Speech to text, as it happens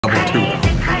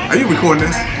Are you recording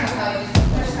this?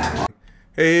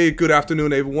 Hey, good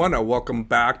afternoon, everyone. Welcome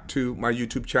back to my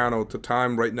YouTube channel. The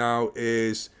time right now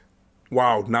is,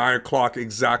 wow, 9 o'clock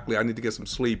exactly. I need to get some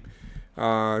sleep. So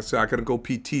I gotta go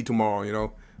PT tomorrow, you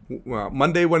know.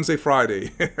 Monday, Wednesday,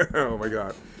 Friday. Oh my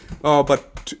God.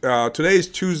 But today is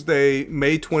Tuesday,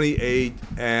 May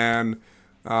 28th, and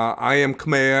I am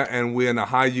Khmer, and we're in a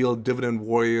high yield dividend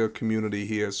warrior community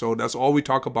here. So that's all we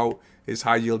talk about is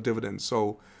high yield dividends.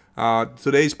 So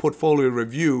today's portfolio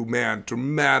review, man,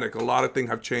 dramatic. A lot of things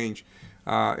have changed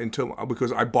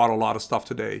because I bought a lot of stuff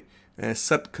today and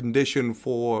set condition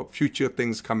for future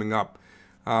things coming up.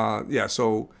 Yeah,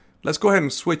 so let's go ahead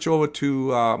and switch over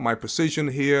to my position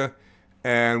here,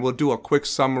 and we'll do a quick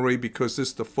summary because this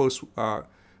is the first.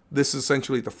 This is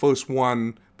essentially the first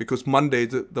one because Monday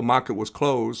the market was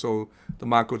closed, so the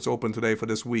market was open today for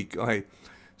this week. Okay,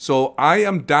 so I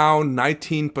am down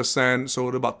 19%, so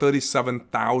at about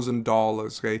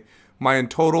 $37,000. Okay, my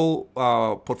total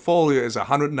portfolio is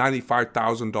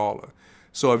 $195,000.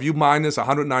 So if you minus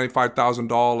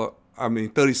 $195,000, I mean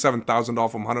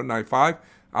 $37,000 from 195,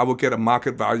 I will get a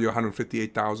market value of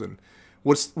 $158,000.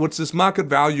 What's this market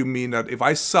value mean? That if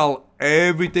I sell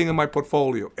everything in my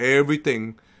portfolio,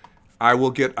 everything, I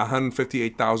will get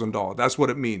 $158,000. That's what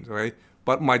it means, right?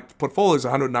 But my portfolio is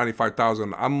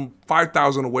 $195,000. I'm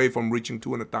 $5,000 away from reaching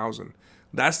 $200,000.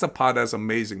 That's the part that's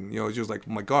amazing. You know, it's just like,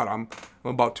 oh my God, I'm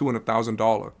about $200,000.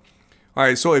 All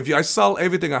right, so if I sell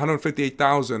everything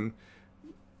 $158,000,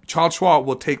 Charles Schwab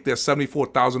will take their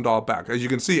 $74,000 back. As you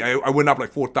can see, I went up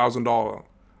like $4,000.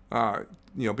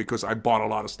 You know, because I bought a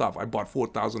lot of stuff. I bought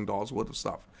 $4,000 worth of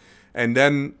stuff, and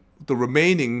then the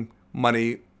remaining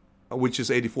money, which is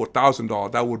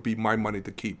 $84,000, that would be my money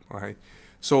to keep. Okay,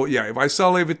 so yeah, if I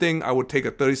sell everything, I would take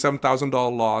a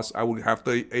 $37,000 loss. I would have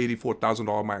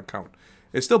 $84,000 in my account.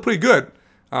 It's still pretty good,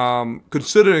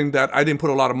 considering that I didn't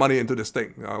put a lot of money into this thing.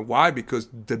 Why? Because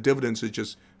the dividends are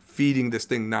just feeding this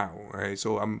thing now. Right,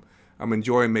 so I'm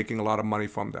enjoying making a lot of money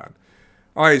from that.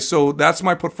 All right, so that's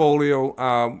my portfolio.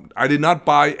 I did not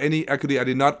buy any equity. I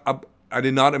did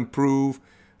not improve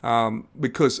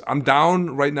because I'm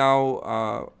down right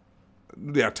now.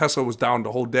 Yeah, Tesla was down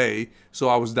the whole day, so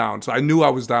I was down. So I knew I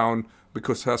was down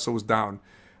because Tesla was down.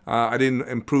 I didn't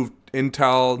improve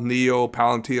Intel, Neo,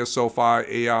 Palantir,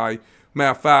 SoFi, AI.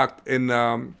 Matter of fact, in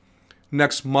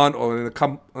next month or in the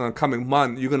coming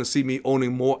month, you're going to see me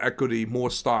owning more equity,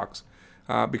 more stocks,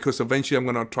 because eventually I'm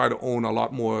going to try to own a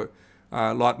lot more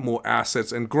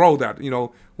assets and grow that. You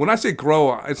know, when I say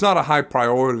grow, it's not a high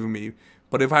priority for me.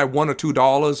 But if I have $1 or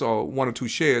 $2 or 1 or 2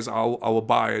 shares, I will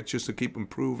buy it just to keep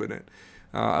improving it.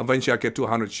 Eventually, I get to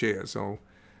 100 shares. So,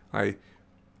 okay.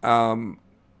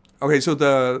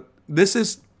 So this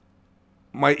is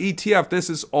my ETF. This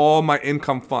is all my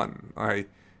income fund. All right.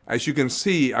 As you can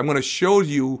see, I'm going to show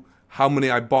you how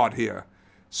many I bought here.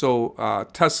 So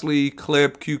TSLA,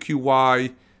 Clip,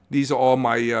 QQY. These are all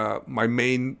my my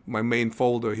main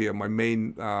folder here, my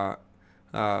main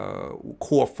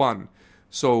core fund.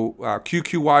 So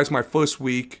QQY is my first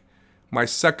week. My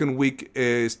second week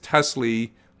is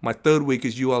TSLA. My third week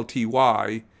is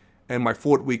ULTY, and my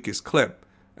fourth week is Clip.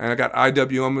 And I got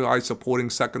IWMI supporting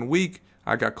second week.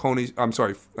 I got Coney,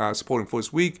 supporting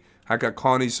first week. I got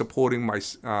Coney supporting my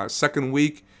second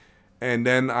week, and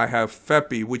then I have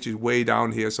FEPI, which is way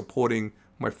down here, supporting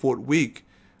my fourth week.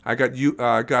 I got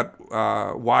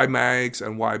YMAX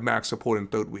and YMAX supporting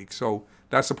third week. So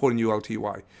that's supporting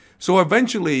ULTY. So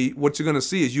eventually what you're going to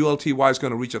see is ULTY is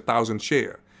going to reach 1,000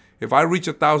 share. If I reach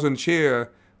 1,000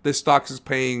 share, this stock is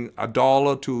paying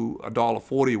 $1 to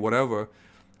 $1.40, whatever.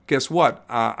 Guess what?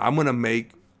 I'm going to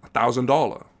make $1,000.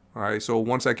 All right. So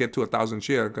once I get to 1,000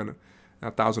 share, I'm going to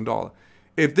 $1,000.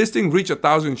 If this thing reach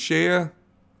 1,000 share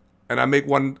and I make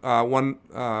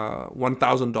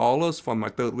 $1,000 from my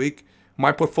third week,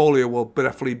 my portfolio will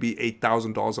definitely be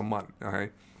 $8,000 a month. Okay,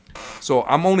 so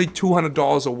I'm only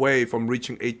 $200 away from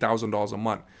reaching $8,000 a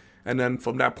month, and then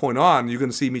from that point on, you're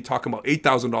going to see me talking about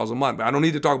 $8,000 a month. But I don't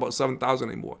need to talk about $7,000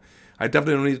 anymore. I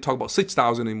definitely don't need to talk about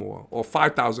 $6,000 anymore or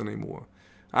 $5,000 anymore.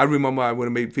 I remember I would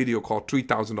have made a video called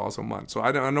 $3,000 a month, so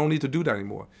I don't need to do that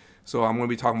anymore. So I'm going to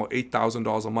be talking about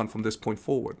 $8,000 a month from this point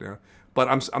forward. Yeah, but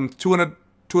I'm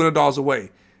 $200 away.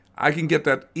 I can get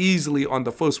that easily on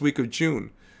the first week of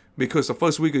June. Because the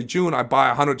first week of June, I buy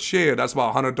 100 shares. That's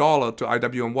about $100 to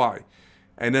IWMY.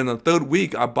 And then the third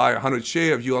week, I buy 100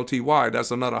 shares of ULTY.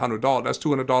 That's another $100. That's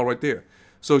 $200 right there.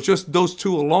 So just those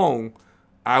two alone,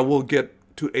 I will get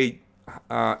to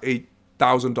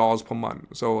 $8,000 per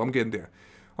month. So I'm getting there.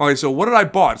 All right, so what did I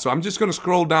bought? So I'm just going to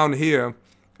scroll down here.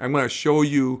 I'm going to show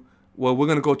you. Well, we're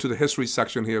going to go to the history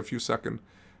section here in a few seconds.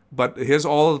 But here's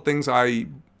all the things I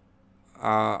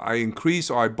I increased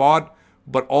or I bought,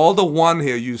 but all the one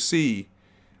here you see,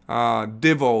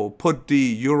 Divo, Put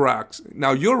D, Urax.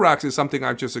 Now Urax is something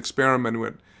I've just experimented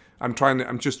with. I'm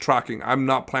just tracking. I'm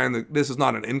not planning. This is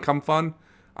not an income fund.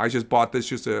 I just bought this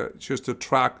just to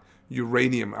track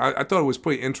uranium. I thought it was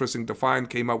pretty interesting. Define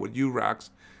came out with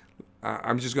Urax.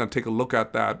 I'm just going to take a look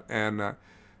at that. And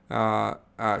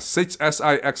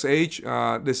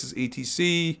 6SIXH, this is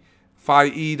ETC.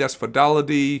 5E, that's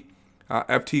Fidelity.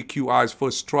 FTQI is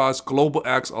First Trust. Global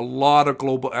X, a lot of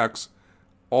Global X.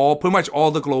 Pretty much all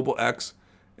the Global X.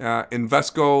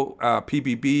 Invesco,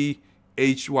 PBB.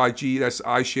 HYG, that's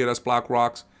iShare, that's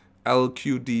BlackRock's.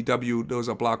 LQDW, those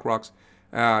are BlackRock's.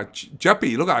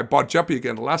 JEPY, look, I bought JEPY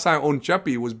again. The last time I owned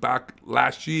JEPY was back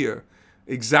last year,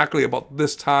 exactly about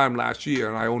this time last year,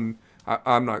 and I own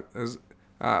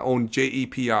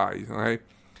JEPI. Right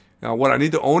now, what I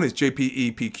need to own is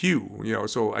JPEPQ.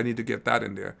 So I need to get that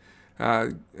in there.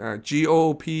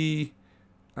 GOP,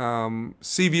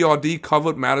 CVRD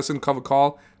covered, Madison covered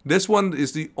call. This one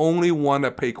is the only one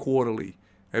that pay quarterly.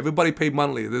 Everybody paid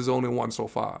monthly. There's only one so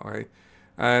far, right?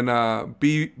 And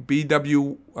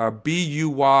BUYW,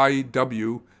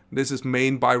 this is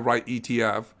main buy right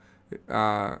ETF.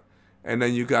 And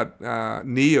then you got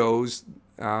NEOS,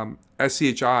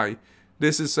 SCHI.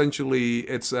 This essentially,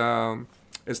 it's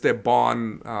their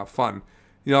bond fund.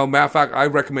 Matter of fact, I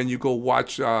recommend you go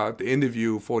watch the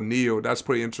interview for NEO. That's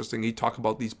pretty interesting. He talked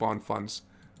about these bond funds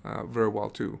very well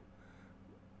too.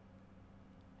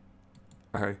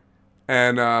 Okay.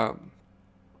 And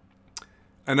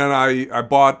then I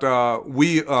bought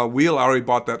Wheel. I already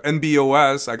bought that.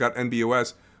 NBOS. I got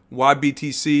NBOS.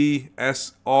 YBTC.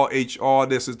 SRHR.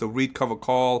 This is the REIT cover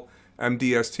call.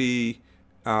 MDST.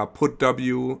 Put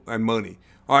W and money.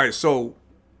 All right. So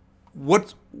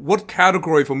what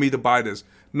category for me to buy this?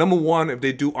 Number one, if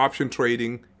they do option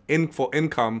trading for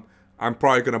income, I'm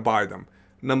probably gonna buy them.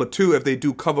 Number two, if they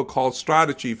do cover call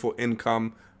strategy for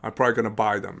income, I'm probably gonna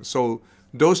buy them. So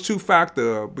those two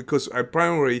factors, because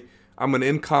I'm an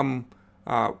income,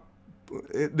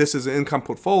 this is an income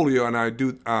portfolio, and I'm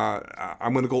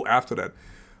going to go after that.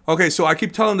 Okay, so I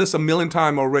keep telling this a million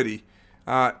times already.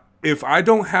 If I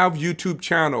don't have YouTube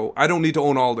channel, I don't need to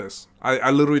own all this.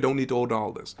 I literally don't need to own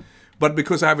all this. But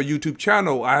because I have a YouTube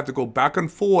channel, I have to go back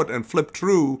and forth and flip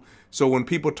through. So when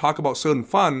people talk about certain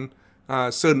fund,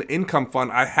 certain income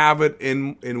fund, I have it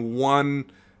in one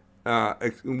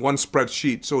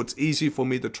spreadsheet, so it's easy for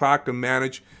me to track and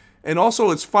manage. And also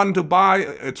it's fun to buy,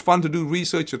 it's fun to do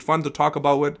research, it's fun to talk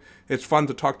about it, it's fun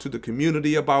to talk to the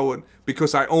community about it,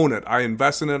 because I own it, I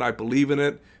invest in it, I believe in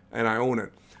it, and I own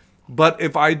it. But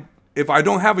if I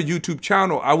don't have a YouTube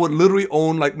channel, I would literally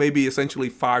own like maybe essentially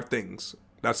 5 things.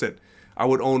 That's it. I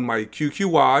would own my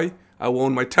QQY, I would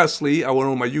own my TSLA, I would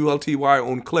own my ULTY, I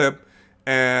own Clip,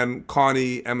 and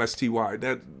Connie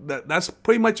MSTY. That's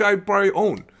pretty much I probably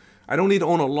own. I don't need to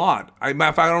own a lot. Matter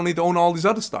of fact, I don't need to own all these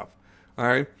other stuff. All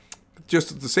right,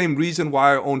 just the same reason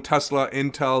why I own Tesla,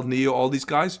 Intel, NEO, all these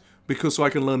guys, because so I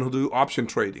can learn how to do option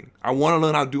trading. I want to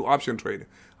learn how to do option trading.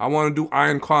 I want to do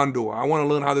iron condor. I want to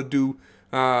learn how to do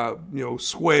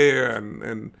square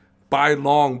and buy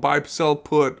long, buy sell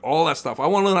put, all that stuff. I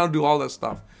want to learn how to do all that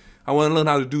stuff. I want to learn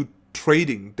how to do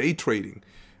trading, day trading,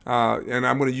 and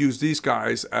I'm going to use these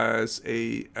guys as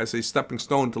a stepping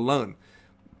stone to learn.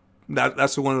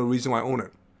 That's one of the reasons why I own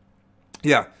it.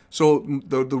 Yeah, so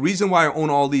the reason why I own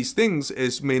all these things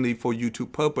is mainly for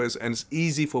YouTube purpose, and it's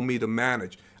easy for me to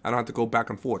manage. I don't have to go back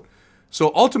and forth.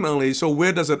 So ultimately, so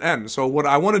where does it end? So what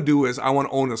I want to do is I want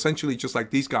to own essentially just like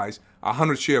these guys,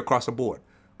 100 share across the board.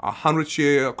 100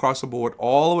 share across the board,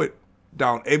 all the way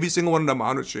down. Every single one of them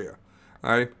 100 share,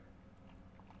 right?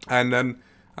 And then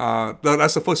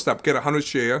that's the first step, get 100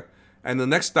 share. And the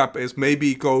next step is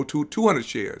maybe go to 200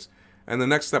 shares. And the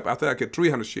next step after that, I get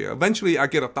 300 share. Eventually, I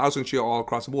get 1,000 share all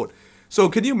across the board. So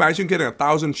can you imagine getting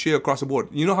 1,000 share across the board?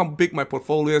 You know how big my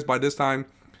portfolio is by this time?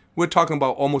 We're talking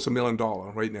about almost $1 million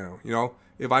right now.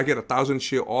 If I get 1,000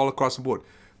 share all across the board.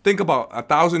 Think about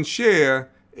 1,000 share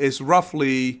is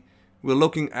roughly, we're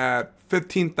looking at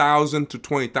 $15,000 to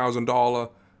 $20,000,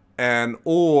 and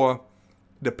or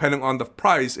depending on the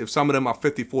price, if some of them are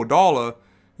 $54,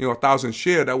 1,000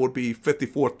 share, that would be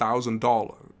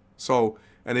 $54,000. So,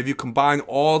 and if you combine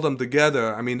all of them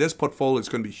together, I mean, this portfolio is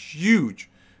going to be huge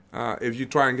if you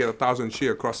try and get 1,000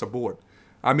 share across the board.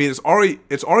 I mean, it's already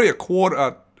a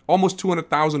quarter, almost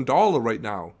 $200,000 right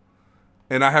now,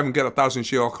 and I haven't got 1,000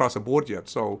 share across the board yet.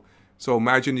 So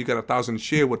imagine you got 1,000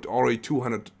 share with already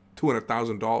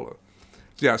 $200,000.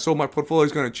 Yeah, so my portfolio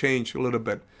is going to change a little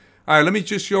bit. All right, let me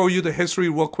just show you the history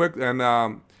real quick. And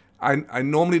I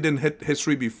normally didn't hit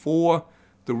history before.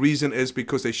 The reason is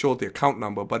because they showed the account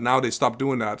number, but now they stopped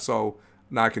doing that, so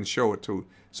now I can show it too.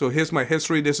 So here's my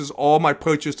history. This is all my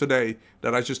purchase today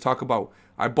that I just talked about.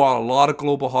 I bought a lot of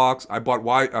Global Hawks. I bought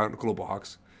Global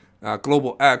X. I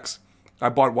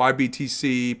bought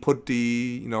YBTC, Put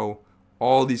D, you know,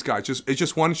 all these guys. It's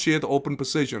just one share to open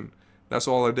position. That's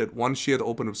all I did. One share to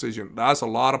open position. That's a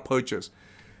lot of purchase.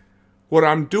 What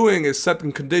I'm doing is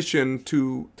setting condition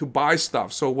to buy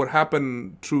stuff. So what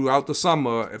happened throughout the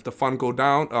summer, if the fund go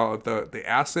down, if the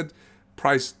asset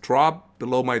price drop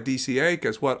below my DCA,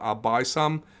 guess what? I'll buy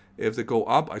some. If they go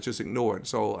up, I just ignore it.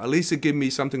 So at least it gives me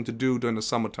something to do during the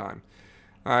summertime.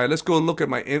 All right, let's go look at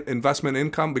my investment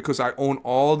income because I own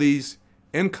all these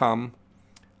income.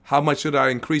 How much should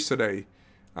I increase today?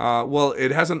 Well,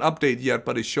 it hasn't updated yet,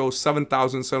 but it shows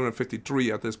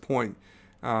 $7,753 at this point.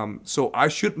 So I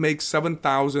should make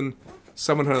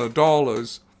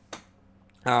 $7,700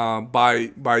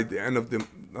 by the end of the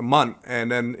month,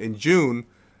 and then in June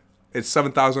it's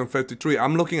 $7,053.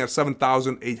 I'm looking at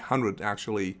 $7,800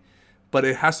 actually, but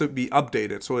it has to be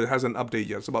updated, so it hasn't updated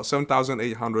yet. It's about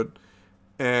 $7,800,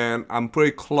 and I'm pretty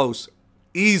close.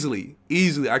 Easily,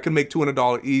 I can make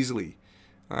 $200 easily.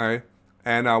 All right,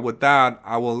 and with that,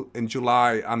 I will in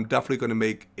July. I'm definitely going to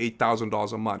make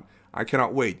 $8,000 a month. I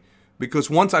cannot wait.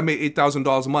 Because once I make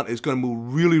 $8,000 a month, it's going to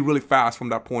move really, really fast from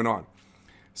that point on.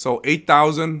 So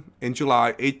 $8,000 in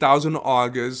July, $8,000 in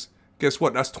August. Guess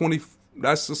what? That's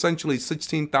essentially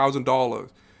 $16,000.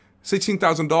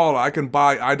 $16,000. I can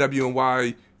buy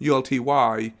IWNY,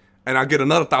 ULTY, and I get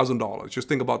another $1,000. Just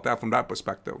think about that from that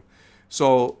perspective.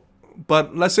 So,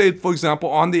 but let's say, for example,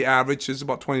 on the average, it's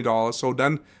about $20. So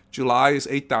then July is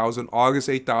 $8,000, August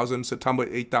 $8,000, September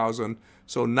 $8,000.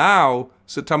 So now,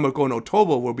 September going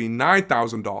October will be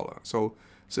 $9,000. So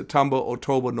September,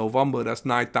 October, November, that's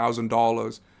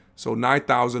 $9,000. So $9,000,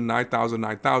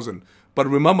 $9,000, $9,000. But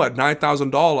remember, at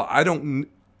 $9,000,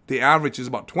 the average is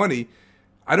about 20.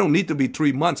 I don't need to be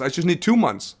 3 months. I just need 2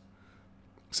 months.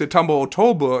 September,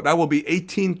 October, that will be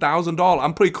 $18,000.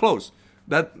 I'm pretty close.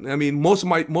 Most of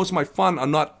my fund are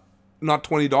not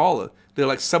 $20. They're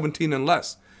like 17 and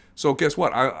less. So guess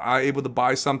what? I able to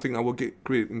buy something. I will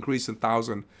increase in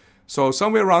 1,000. So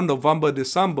somewhere around November,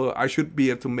 December, I should be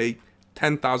able to make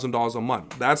 $10,000 a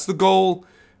month. That's the goal.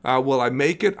 Will I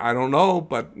make it? I don't know,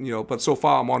 but but so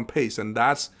far I'm on pace, and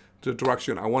that's the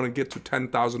direction I want to get to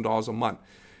 $10,000 a month.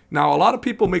 Now a lot of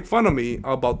people make fun of me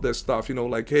about this stuff.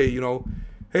 Like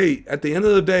hey, at the end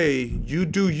of the day, you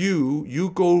do you. You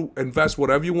go invest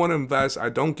whatever you want to invest. I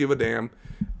don't give a damn,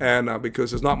 and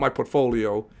because it's not my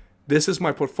portfolio. This is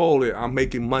my portfolio. I'm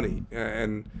making money,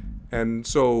 and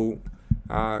so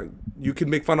you can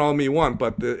make fun of me you want,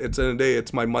 but it's the end of the day,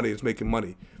 it's my money. It's making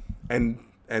money, and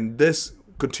this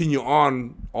continue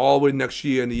on all the way next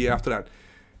year and the year after that.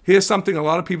 Here's something a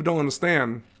lot of people don't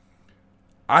understand.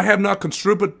 I have not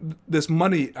contributed this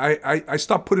money. I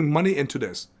stopped putting money into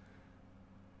this.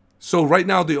 So right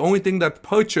now, the only thing that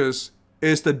purchased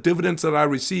is the dividends that I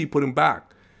receive putting back.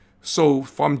 So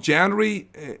in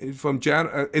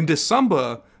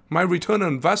December, my return on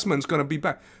investment is going to be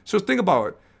back. So think about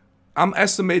it. I'm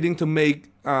estimating to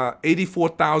make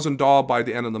 $84,000 by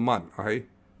the end of the month. All right.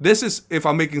 This is if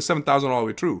I'm making $7,000 all the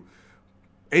way through.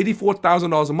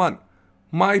 $84,000 a month.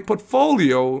 My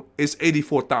portfolio is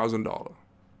 $84,000.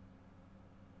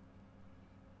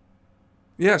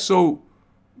 Yeah. So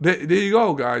there you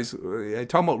go, guys. I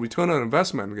talking about return on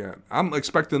investment again. I'm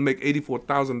expecting to make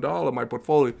 $84,000. My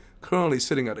portfolio currently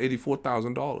sitting at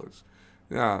 $84,000.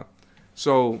 Yeah.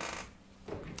 So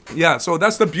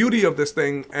that's the beauty of this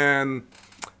thing. And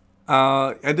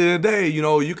at the end of the day,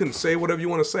 you can say whatever you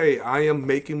want to say. I am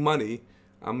making money.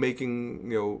 I'm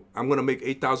making, I'm going to make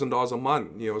 $8,000 a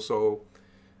month. So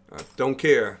don't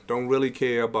care. Don't really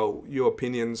care about your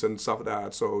opinions and stuff like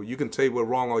that. So you can say we're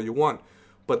wrong all you want.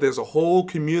 But there's a whole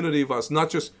community of us, not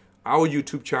just our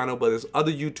YouTube channel, but there's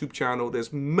other YouTube channels.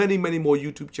 There's many, many more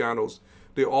YouTube channels.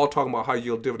 They're all talking about high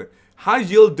yield dividend. High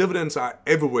yield dividends are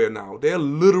everywhere now. They're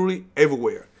literally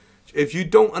everywhere. If you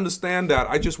don't understand that,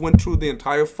 I just went through the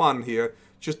entire fund here.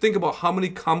 Just think about how many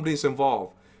companies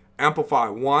involved. Amplify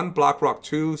 1, BlackRock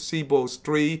 2, CBOS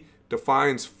 3,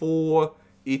 Defiance 4,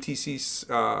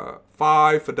 ETC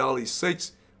 5, Fidelity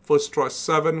 6, First Trust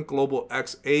 7, Global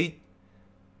X 8,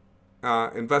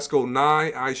 Invesco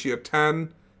 9, iShare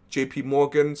 10, JP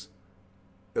Morgan's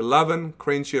 11,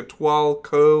 CraneShare 12,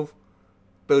 Curve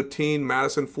 13,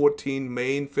 Madison 14,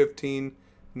 Maine 15,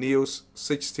 Neos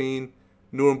 16,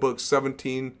 Nuremberg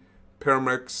 17,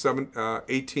 Paramec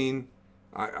 18.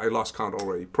 I lost count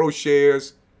already.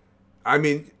 ProShares,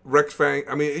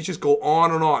 Rexfang. It just go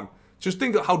on and on. Just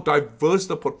think of how diverse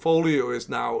the portfolio is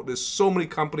now. There's so many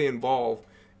companies involved,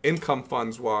 income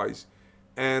funds wise.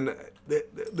 And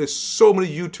there's so many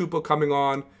YouTubers coming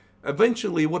on.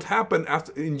 Eventually, what happened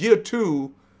after in year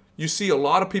 2, you see a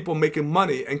lot of people making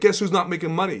money, and guess who's not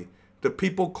making money? The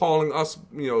people calling us,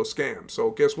 scams.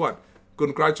 So guess what?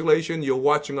 Congratulations, you're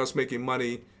watching us making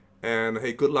money, and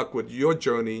hey, good luck with your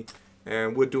journey,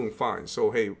 and we're doing fine.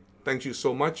 So hey, thank you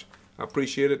so much. I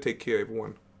appreciate it. Take care,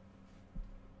 everyone.